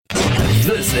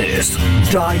This is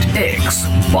Diet X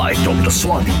by Dr.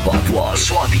 Swati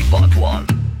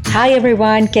Patwal. Hi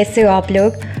everyone, कैसे हो आप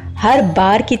लोग। हर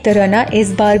बार की तरह ना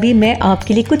इस बार भी मैं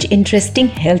आपके लिए कुछ इंटरेस्टिंग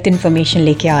हेल्थ इन्फॉर्मेशन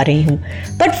लेके आ रही हूँ।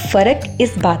 बट फ़र्क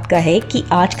इस बात का है कि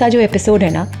आज का जो एपिसोड है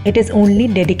ना, it is only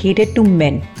dedicated to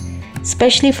men,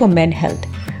 specially for men health.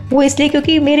 वो इसलिए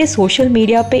क्योंकि मेरे सोशल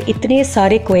मीडिया पे इतने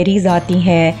सारे क्वेरीज आती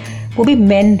हैं, वो भी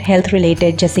मेन हेल्थ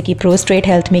रिलेटेड, जैसे कि प्रोस्टेट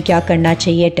हेल्थ में क्या करना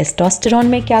चाहिए, टेस्टोस्टेरोन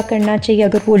में क्या करना चाहिए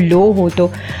अगर वो लो हो तो,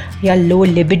 या लो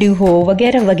लिबिडो हो,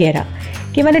 वगैरह वगैरह,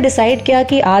 कि मैंने डिसाइड किया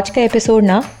कि आज का एपिसोड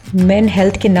ना मेन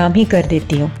हेल्थ के नाम ही कर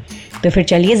देती हूँ। तो फिर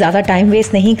चलिए ज़्यादा टाइम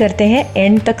वेस्ट नहीं करते हैं,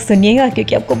 एंड तक सुनिएगा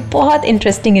क्योंकि आपको बहुत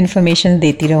इंटरेस्टिंग इन्फॉर्मेशन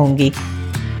देती रहूँगी।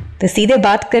 तो सीधे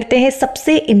बात करते हैं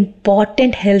सबसे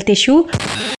इम्पॉर्टेंट हेल्थ इशू,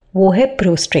 वो है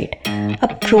प्रोस्टेट। अब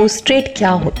प्रोस्टेट क्या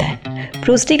होता है?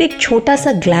 प्रोस्टेट एक छोटा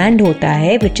सा ग्लैंड होता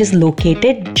है which is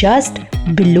located just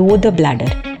below the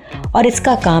bladder. और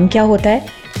इसका काम क्या होता है?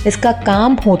 इसका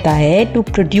काम होता है to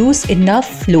produce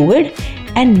enough fluid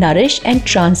and nourish and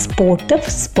transport the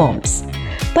sperms.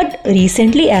 But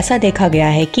recently ऐसा देखा गया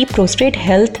है कि prostate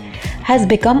health has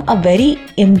become a very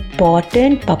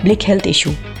important public health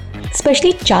issue.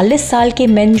 Specially 40 साल के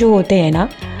मेन जो होते हैं ना,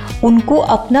 उनको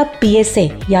अपना PSA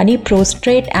यानी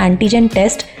प्रोस्टेट एंटीजन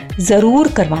टेस्ट ज़रूर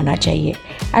करवाना चाहिए।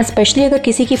 एंड स्पेशली अगर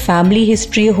किसी की फैमिली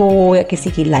हिस्ट्री हो या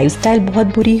किसी की लाइफस्टाइल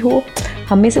बहुत बुरी हो।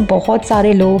 हम में से बहुत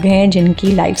सारे लोग हैं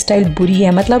जिनकी लाइफस्टाइल बुरी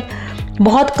है, मतलब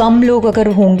बहुत कम लोग अगर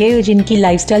होंगे जिनकी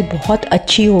लाइफस्टाइल बहुत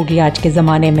अच्छी होगी आज के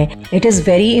ज़माने में। इट इज़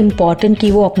वेरी इंपॉर्टेंट कि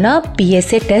वो अपना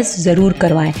PSA टेस्ट ज़रूर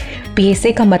करवाएं।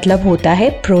 PSA का मतलब होता है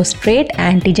प्रोस्टेट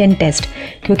एंटीजन टेस्ट,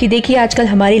 क्योंकि देखिए आजकल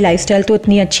हमारी लाइफस्टाइल तो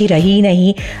इतनी अच्छी रही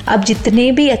नहीं। अब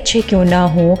जितने भी अच्छे क्यों ना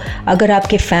हो, अगर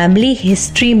आपके फैमिली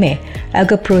हिस्ट्री में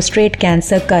अगर प्रोस्टेट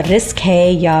कैंसर का रिस्क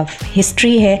है या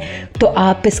हिस्ट्री है, तो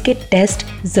आप इसके टेस्ट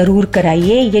ज़रूर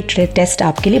कराइए। ये टेस्ट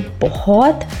आपके लिए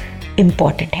बहुत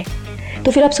इम्पॉर्टेंट है।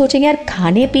 तो फिर आप सोचेंगे यार,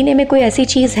 खाने पीने में कोई ऐसी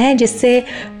चीज़ है जिससे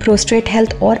प्रोस्टेट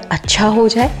हेल्थ और अच्छा हो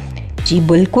जाए? जी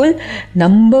बिल्कुल,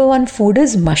 नंबर 1 फूड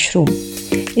इज़ मशरूम।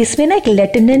 इसमें ना एक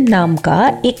लेटिनिन नाम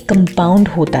का एक कंपाउंड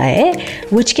होता है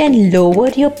which can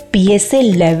lower your PSA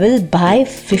level by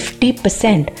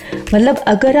 50%। मतलब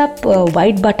अगर आप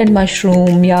वाइट बटन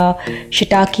मशरूम या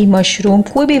शिटाकी मशरूम,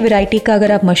 कोई भी वैरायटी का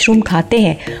अगर आप मशरूम खाते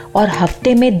हैं और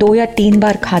हफ्ते में 2 या 3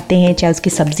 बार खाते हैं, चाहे उसकी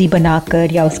सब्ज़ी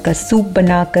बनाकर या उसका सूप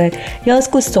बनाकर या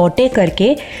उसको सौटे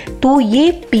करके, तो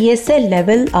ये PSA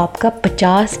लेवल आपका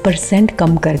 50%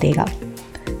 कम कर देगा।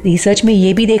 रिसर्च में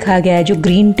ये भी देखा गया है, जो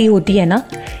ग्रीन टी होती है ना,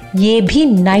 ये भी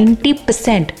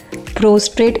 90%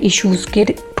 प्रोस्टेट इश्यूज़ के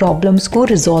प्रॉब्लम्स को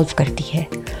रिजॉल्व करती है।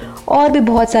 और भी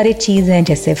बहुत सारी चीज़ हैं,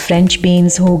 जैसे फ्रेंच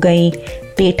बीन्स हो गई,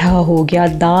 पेठा हो गया,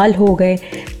 दाल हो गए,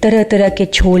 तरह तरह के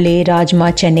छोले,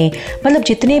 राजमा, चने, मतलब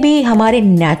जितने भी हमारे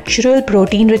नेचुरल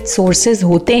प्रोटीन रिच सोर्सेज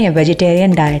होते हैं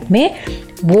वेजिटेरियन डाइट में,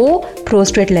 वो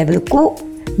प्रोस्टेट लेवल को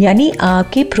यानी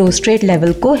आपकी प्रोस्टेट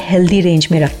लेवल को हेल्दी रेंज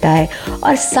में रखता है।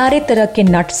 और सारे तरह के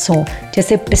नट्स हों,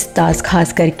 जैसे पिस्तास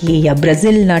खास करके, या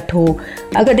ब्राज़िल नट हो।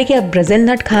 अगर देखिए आप ब्राज़िल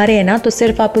नट खा रहे हैं ना, तो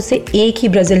सिर्फ आप उससे एक ही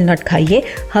ब्राज़िल नट खाइए,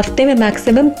 हफ्ते में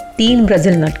मैक्सिमम 3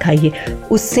 ब्राज़िल नट खाइए,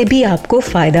 उससे भी आपको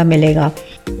फ़ायदा मिलेगा।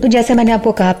 तो जैसे मैंने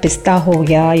आपको कहा, पिस्ता हो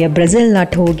गया या ब्राज़िल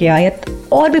नट हो गया, या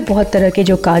और भी बहुत तरह के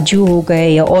जो काजू हो गए,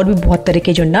 या और भी बहुत तरह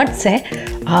के जो नट्स हैं,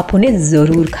 आप उन्हें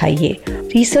ज़रूर खाइए।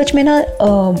 रिसर्च में ना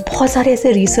बहुत सारे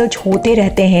ऐसे रिसर्च होते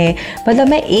रहते हैं। मतलब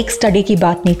मैं एक स्टडी की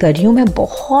बात नहीं कर रही हूँ, मैं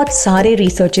बहुत सारे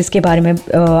रिसर्चेस के बारे में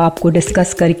आपको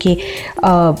डिस्कस करके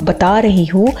बता रही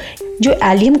हूँ। जो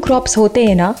एलियम क्रॉप्स होते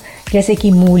हैं ना, जैसे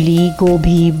कि मूली,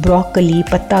 गोभी, ब्रोकली,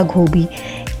 पत्ता गोभी,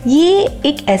 ये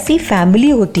एक ऐसी फैमिली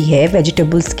होती है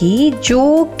वेजिटेबल्स की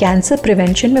जो कैंसर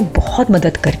प्रिवेंशन में बहुत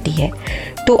मदद करती है।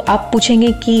 तो आप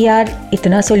पूछेंगे कि यार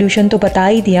इतना सोल्यूशन तो बता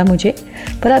ही दिया मुझे,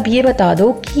 पर आप ये बता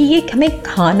दो कि ये हमें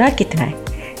खाना कितना है।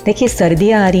 देखिए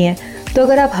सर्दियाँ आ रही हैं, तो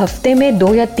अगर आप हफ्ते में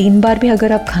 2 या 3 बार भी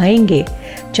अगर आप खाएंगे,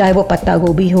 चाहे वो पत्ता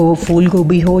गोभी हो, फूल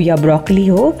गोभी हो या ब्रोकली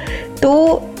हो,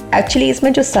 तो एक्चुअली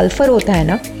इसमें जो सल्फ़र होता है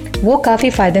ना, वो काफ़ी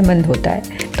फ़ायदेमंद होता है।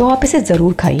 तो आप इसे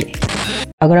ज़रूर खाइए।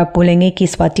 अगर आप बोलेंगे कि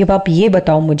स्वाति अब आप ये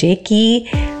बताओ मुझे कि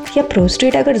क्या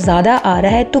प्रोस्टेट अगर ज़्यादा आ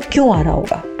रहा है तो क्यों आ रहा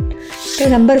होगा? तो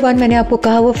नंबर 1 मैंने आपको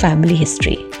कहा वो फैमिली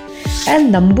हिस्ट्री, एंड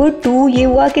नंबर 2 ये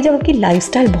हुआ कि जब आपकी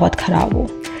लाइफस्टाइल बहुत ख़राब हो,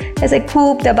 जैसे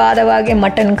खूब दबा दबा के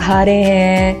मटन खा रहे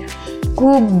हैं,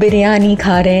 खूब बिरयानी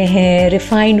खा रहे हैं,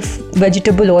 रिफाइंड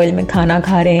वेजिटेबल ऑयल में खाना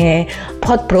खा रहे हैं,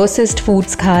 बहुत प्रोसेस्ड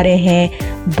फूड्स खा रहे हैं,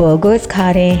 बर्गर्स खा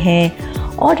रहे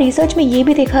हैं। और रिसर्च में ये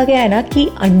भी देखा गया है ना कि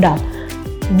अंडा,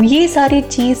 ये सारी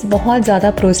चीज़ बहुत ज़्यादा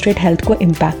प्रोस्टेट हेल्थ को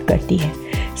इम्पैक्ट करती है।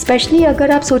 स्पेशली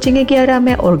अगर आप सोचेंगे कि यार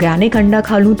मैं ऑर्गेनिक अंडा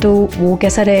खा लूँ तो वो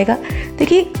कैसा रहेगा।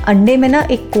 देखिए अंडे में ना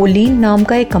एक कोलिन नाम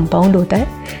का एक कंपाउंड होता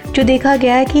है जो देखा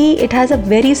गया है कि it has a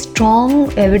very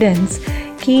strong evidence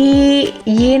कि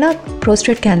ये ना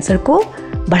प्रोस्टेट कैंसर को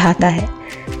बढ़ाता है।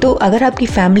 तो अगर आपकी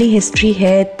फैमिली हिस्ट्री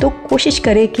है तो कोशिश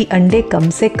करें कि अंडे कम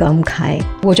से कम खाएं।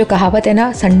 वो जो कहावत है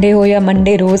ना, संडे हो या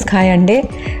मंडे रोज़ खाएं अंडे,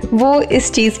 वो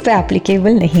इस चीज़ पे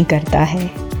एप्लीकेबल नहीं करता है।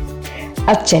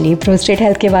 अब चलिए, प्रोस्टेट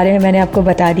हेल्थ के बारे में मैंने आपको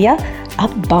बता दिया।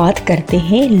 अब बात करते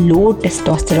हैं लो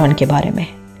टेस्टोस्टेरॉन के बारे में।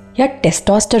 यार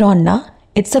टेस्टोस्टेरॉन ना,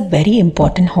 it's a very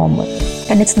important hormone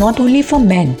and it's not only for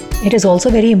man, it is also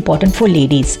very important for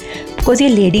ladies, because ये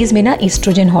लेडीज़ में ना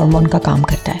ईस्ट्रोजन हार्मोन का काम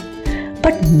करता है।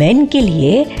 बट मेन के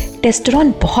लिए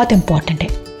टेस्टोस्टेरॉन बहुत इंपॉर्टेंट है।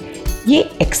 ये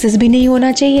एक्सेस भी नहीं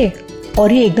होना चाहिए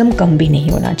और ये एकदम कम भी नहीं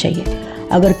होना चाहिए।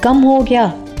 अगर कम हो गया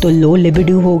तो लो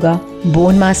लिबिडो होगा,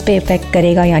 बोन मास पे इफेक्ट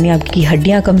करेगा, यानी आपकी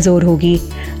हड्डियां कमज़ोर होगी।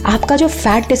 आपका जो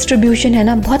फैट डिस्ट्रीब्यूशन है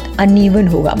ना बहुत अनइवन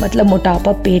होगा, मतलब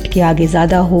मोटापा पेट के आगे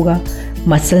ज़्यादा होगा,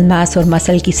 मसल मास और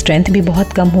मसल की स्ट्रेंथ भी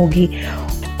बहुत कम होगी।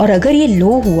 और अगर ये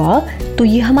लो हुआ तो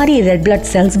ये हमारी रेड ब्लड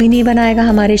सेल्स भी नहीं बनाएगा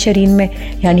हमारे शरीर में,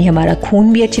 यानी हमारा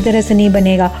खून भी अच्छी तरह से नहीं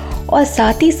बनेगा, और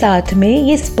साथ ही साथ में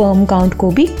ये स्पर्म काउंट को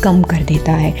भी कम कर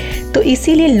देता है। तो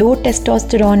इसीलिए लो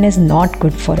testosterone is not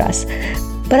good for us.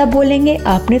 पर आप बोलेंगे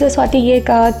आपने तो स्वाति ये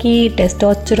कहा कि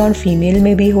टेस्टोस्टेरॉन फीमेल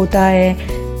में भी होता है,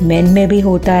 मेन में भी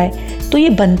होता है, तो ये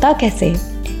बनता कैसे?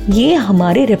 ये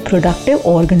हमारे रिप्रोडक्टिव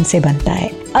ऑर्गन से बनता है।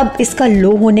 अब इसका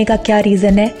लो होने का क्या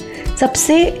रीज़न है?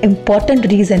 सबसे इम्पॉर्टेंट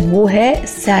रीज़न वो है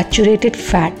सैचुरेटेड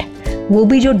फैट, वो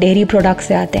भी जो डेयरी प्रोडक्ट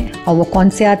से आते हैं। और वो कौन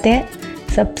से आते हैं?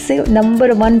 सबसे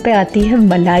नंबर 1 पे आती है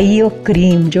मलाई और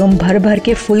क्रीम। जो हम भर भर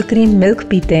के फुल क्रीम मिल्क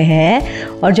पीते हैं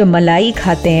और जो मलाई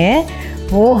खाते हैं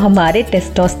वो हमारे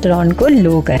टेस्टोस्टेरॉन को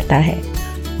लो करता है।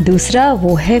 दूसरा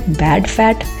वो है बैड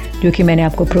फैट, जो कि मैंने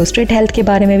आपको प्रोस्टेट हेल्थ के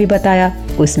बारे में भी बताया,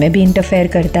 उसमें भी इंटरफेयर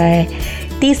करता है।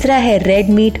 तीसरा है रेड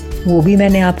मीट, वो भी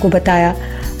मैंने आपको बताया।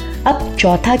 अब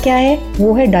चौथा क्या है?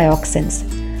 वो है डायोक्सिन्स।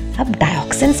 अब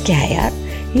डायोक्सिन्स क्या है यार?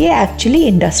 ये एक्चुअली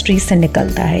इंडस्ट्रीज से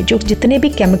निकलता है। जो जितने भी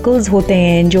केमिकल्स होते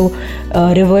हैं जो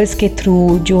रिवर्स के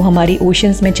थ्रू जो हमारी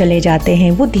ओशंस में चले जाते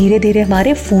हैं, वो धीरे धीरे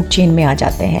हमारे फूड चेन में आ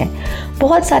जाते हैं।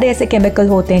 बहुत सारे ऐसे केमिकल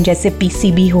होते हैं, जैसे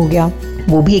पीसीबी हो गया,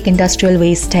 वो भी एक इंडस्ट्रियल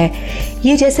वेस्ट है।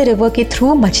 ये जैसे रिवर के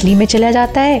थ्रू मछली में चला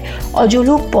जाता है, और जो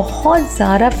लोग बहुत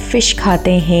ज़्यादा फ़िश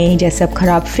खाते हैं, जैसे अब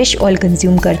ख़राब फ़िश ऑयल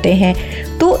कंज्यूम करते हैं,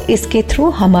 तो इसके थ्रू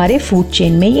हमारे फूड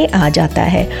चेन में ये आ जाता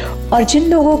है। और जिन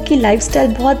लोगों की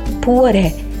लाइफस्टाइल बहुत पुअर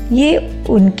है, ये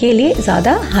उनके लिए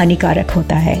ज़्यादा हानिकारक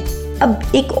होता है। अब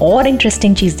एक और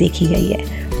इंटरेस्टिंग चीज़ देखी गई है,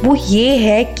 वो ये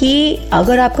है कि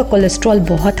अगर आपका कोलेस्ट्रॉल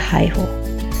बहुत हाई हो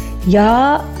या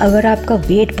अगर आपका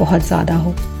वेट बहुत ज़्यादा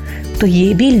हो, तो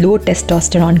ये भी लो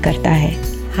टेस्टोस्टेरॉन करता है।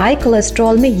 हाई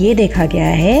कोलेस्ट्रॉल में ये देखा गया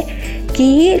है कि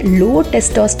ये लो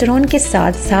टेस्टोस्टेरॉन के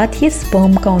साथ साथ ये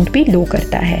स्पर्म काउंट भी लो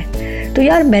करता है। तो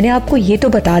यार मैंने आपको ये तो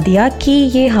बता दिया कि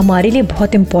ये हमारे लिए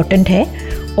बहुत इम्पॉर्टेंट है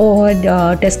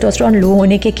और टेस्टोस्टेरॉन लो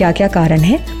होने के क्या क्या कारण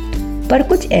हैं, पर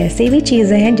कुछ ऐसे भी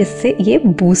चीज़ें हैं जिससे ये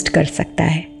बूस्ट कर सकता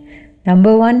है।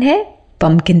 नंबर 1 है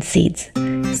pumpkin seeds,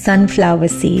 sunflower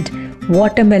seed,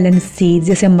 watermelon seeds,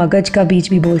 जैसे मगज का बीज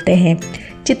भी बोलते हैं।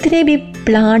 जितने भी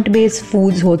प्लांट बेस्ड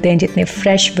फूड्स होते हैं, जितने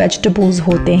फ्रेश वेजिटेबल्स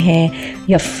होते हैं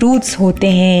या फ्रूट्स होते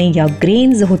हैं या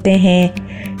ग्रेन्स होते हैं,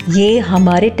 ये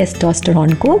हमारे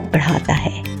टेस्टोस्टेरॉन को बढ़ाता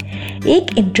है।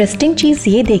 एक इंटरेस्टिंग चीज़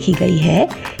ये देखी गई है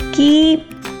कि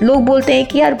लोग बोलते हैं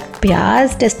कि यार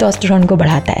प्याज टेस्टोस्टेरॉन को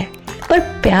बढ़ाता है, पर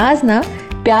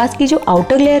प्याज की जो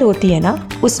आउटर लेयर होती है ना,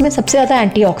 उसमें सबसे ज़्यादा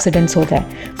एंटीऑक्सीडेंट्स होता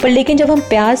है। पर लेकिन जब हम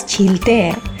प्याज छीलते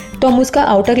हैं तो हम उसका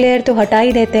आउटर लेयर तो हटा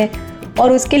ही देते हैं,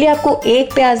 और उसके लिए आपको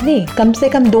एक प्याज नहीं, कम से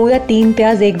कम 2 या 3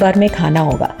 प्याज एक बार में खाना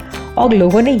होगा। और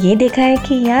लोगों ने ये देखा है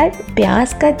कि यार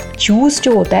प्याज का जूस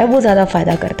जो होता है वो ज़्यादा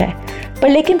फ़ायदा करता है, पर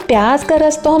लेकिन प्याज का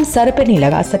रस तो हम सर पे नहीं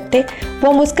लगा सकते,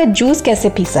 वो हम उसका जूस कैसे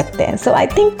पी सकते हैं? सो आई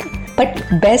थिंक बट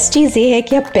बेस्ट चीज़ ये है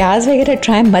कि आप प्याज वगैरह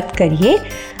ट्राई मत करिए,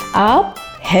 आप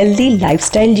हेल्दी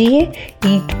लाइफस्टाइल जिए,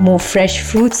 ईट मोर fresh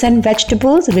fruits and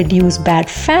vegetables, reduce bad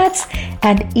fats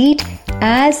and eat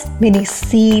as many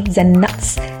seeds and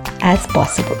nuts as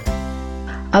possible.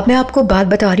 अब मैं आपको बात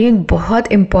बता रही हूँ एक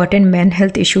बहुत इंपॉर्टेंट मेन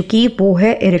हेल्थ इशू की, वो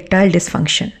है इरेक्टाइल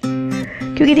डिसफंक्शन।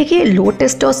 क्योंकि देखिए लो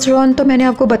टेस्टोस्टेरॉन तो मैंने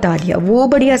आपको बता दिया, वो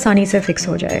बड़ी आसानी से फिक्स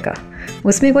हो जाएगा,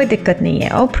 उसमें कोई दिक्कत नहीं है।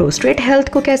 और प्रोस्टेट हेल्थ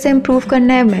को कैसे इम्प्रूव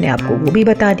करना है मैंने आपको वो भी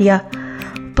बता दिया।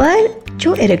 पर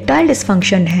जो इरेक्टाइल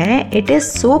डिसफंक्शन है, इट इज़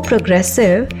सो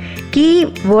प्रोग्रेसिव कि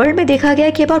वर्ल्ड में देखा गया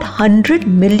कि about 100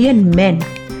 million main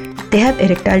they have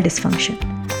erectile dysfunction.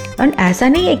 And ऐसा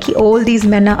नहीं है कि all these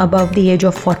man are above the age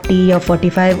of 40 या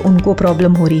 45 उनको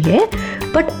प्रॉब्लम हो रही है,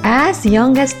 but as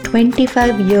young age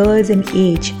 25 years in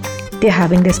age they are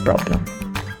having this problem.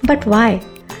 But why?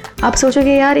 आप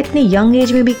सोचोगे यार इतनी यंग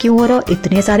एज में भी क्यों हो रहा है,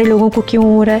 इतने सारे लोगों को क्यों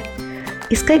हो रहा है?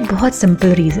 इसका एक बहुत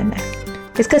सिंपल रीज़न है।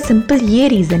 इसका सिंपल ये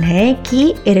रीज़न है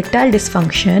कि erectile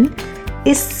dysfunction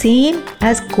is same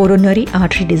as coronary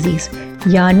artery disease,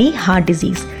 यानी हार्ट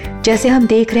डिजीज़। जैसे हम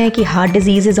देख रहे हैं कि heart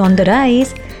disease is on the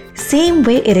rise, same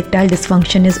way erectile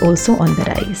dysfunction is also on the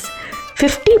rise.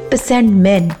 50%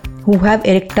 men who have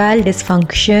erectile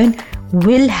dysfunction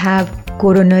will have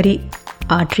coronary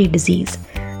artery disease,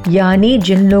 यानी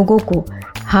जिन लोगों को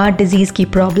हार्ट डिजीज़ की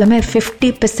प्रॉब्लम है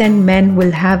 50% men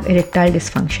will have erectile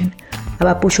dysfunction। अब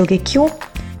आप पूछोगे क्यों?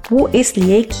 वो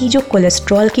इसलिए कि जो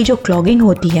कोलेस्ट्रॉल की जो क्लॉगिंग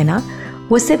होती है ना,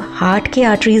 वो सिर्फ हार्ट के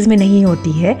आर्टरीज़ में नहीं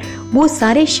होती है, वो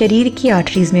सारे शरीर की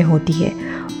आर्टरीज़ में होती है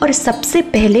और सबसे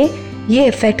पहले ये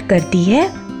इफ़ेक्ट करती है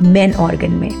मेन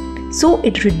ऑर्गन में। So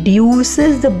it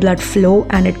reduces the blood flow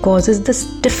and it causes the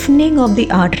stiffening of the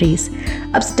arteries।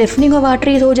 अब stiffening of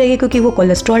arteries हो जाएगी क्योंकि वो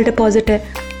कोलेस्ट्रॉल डिपॉजिट है,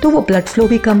 तो वो blood flow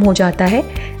भी कम हो जाता है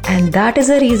and that is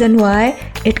the reason why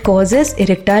it causes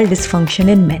erectile dysfunction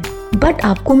in men। But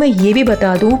आपको मैं ये भी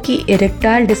बता दूँ कि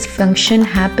erectile dysfunction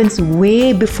happens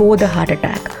way before the heart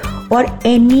attack or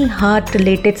any heart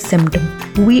related symptom।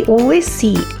 We always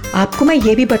see, आपको मैं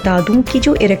ये भी बता दूं कि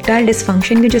जो इरेक्टाइल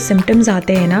डिसफंक्शन के जो सिम्टम्स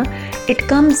आते हैं ना, it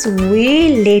comes way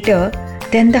letter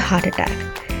then the heart attack.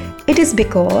 It is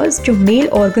because जो मेल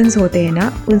ऑर्गन्स होते हैं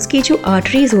ना, उनकी जो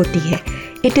आर्टरीज होती है,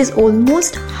 it is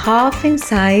almost half in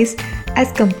size as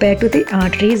compare to the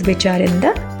arteries which are in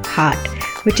the heart,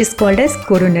 which is called as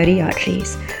coronary arteries.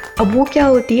 अब वो क्या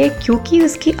होती है, क्योंकि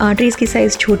उसकी आर्टरीज की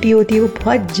साइज़ छोटी होती है, वो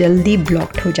बहुत जल्दी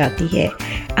ब्लॉक्ड हो जाती है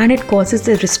and it causes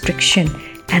the restriction.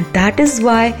 And that is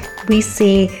why we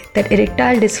say that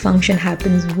erectile dysfunction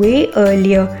happens way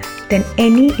earlier than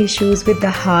any issues with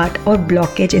the heart or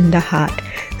blockage in the heart.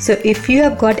 So if you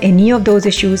have got any of those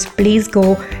issues, please go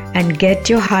and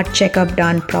get your heart checkup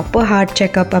done, proper heart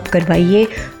checkup आप करवाइए,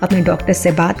 अपने doctor से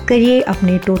बात करिए,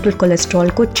 अपने total cholesterol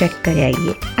को check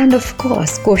कराइए। End of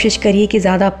course कोशिश करिए कि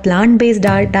ज़्यादा प्लांट बेस्ड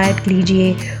डाइट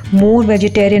लीजिए, मोर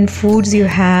vegetarian foods you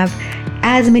have,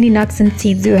 as many nuts and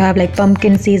seeds you have like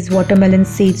pumpkin seeds, watermelon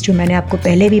seeds, जो मैंने आपको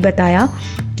पहले भी बताया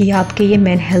कि आपके ये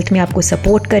मेन हेल्थ में आपको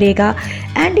सपोर्ट करेगा।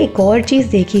 एंड एक और चीज़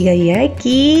देखी गई है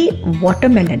कि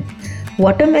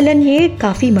वाटरमेलन ये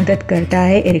काफ़ी मदद करता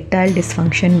है इरेक्टाइल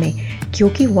डिसफंक्शन में,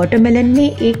 क्योंकि वाटरमेलन में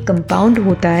एक कंपाउंड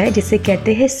होता है जिसे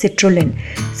कहते हैं citrulline.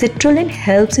 Citrulline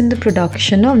helps in the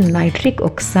production of nitric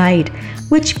oxide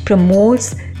which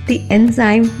promotes the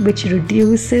enzyme which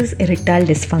reduces erectile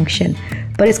dysfunction.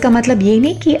 पर इसका मतलब ये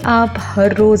नहीं कि आप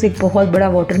हर रोज़ एक बहुत बड़ा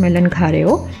वाटरमेलन खा रहे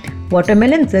हो।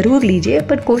 वाटरमेलन ज़रूर लीजिए,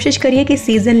 पर कोशिश करिए कि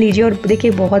सीज़न लीजिए। और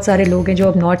देखिए बहुत सारे लोग हैं जो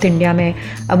अब नॉर्थ इंडिया में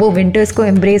अब वो विंटर्स को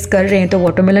एम्ब्रेस कर रहे हैं, तो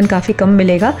वाटरमेलन काफ़ी कम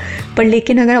मिलेगा। पर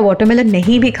लेकिन अगर आप वाटरमेलन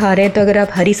नहीं भी खा रहे हैं, तो अगर आप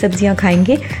हरी सब्जियां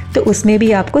खाएंगे तो उसमें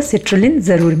भी आपको सिट्रुलिन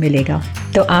ज़रूर मिलेगा।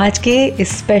 तो आज के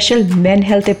इस स्पेशल मेन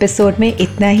हेल्थ एपिसोड में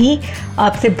इतना ही।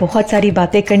 आपसे बहुत सारी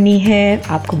बातें करनी है,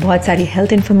 आपको बहुत सारी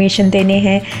हेल्थ इन्फॉर्मेशन देने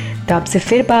हैं, तो आपसे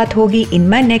फिर बात होगी इन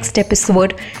माई नेक्स्ट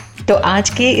एपिसोड। तो आज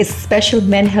के इस स्पेशल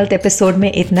मेन हेल्थ एपिसोड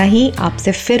में इतना ही।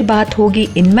 आपसे फिर बात होगी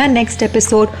इन my next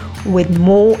episode with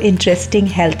more interesting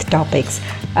health topics.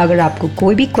 अगर आपको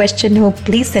कोई भी क्वेश्चन हो,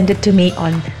 please send it to me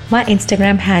on my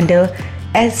Instagram handle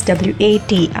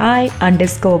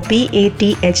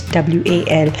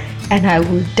SWATI_BATHWAL and I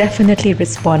will definitely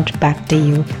respond back to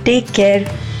you. Take care.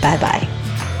 Bye bye.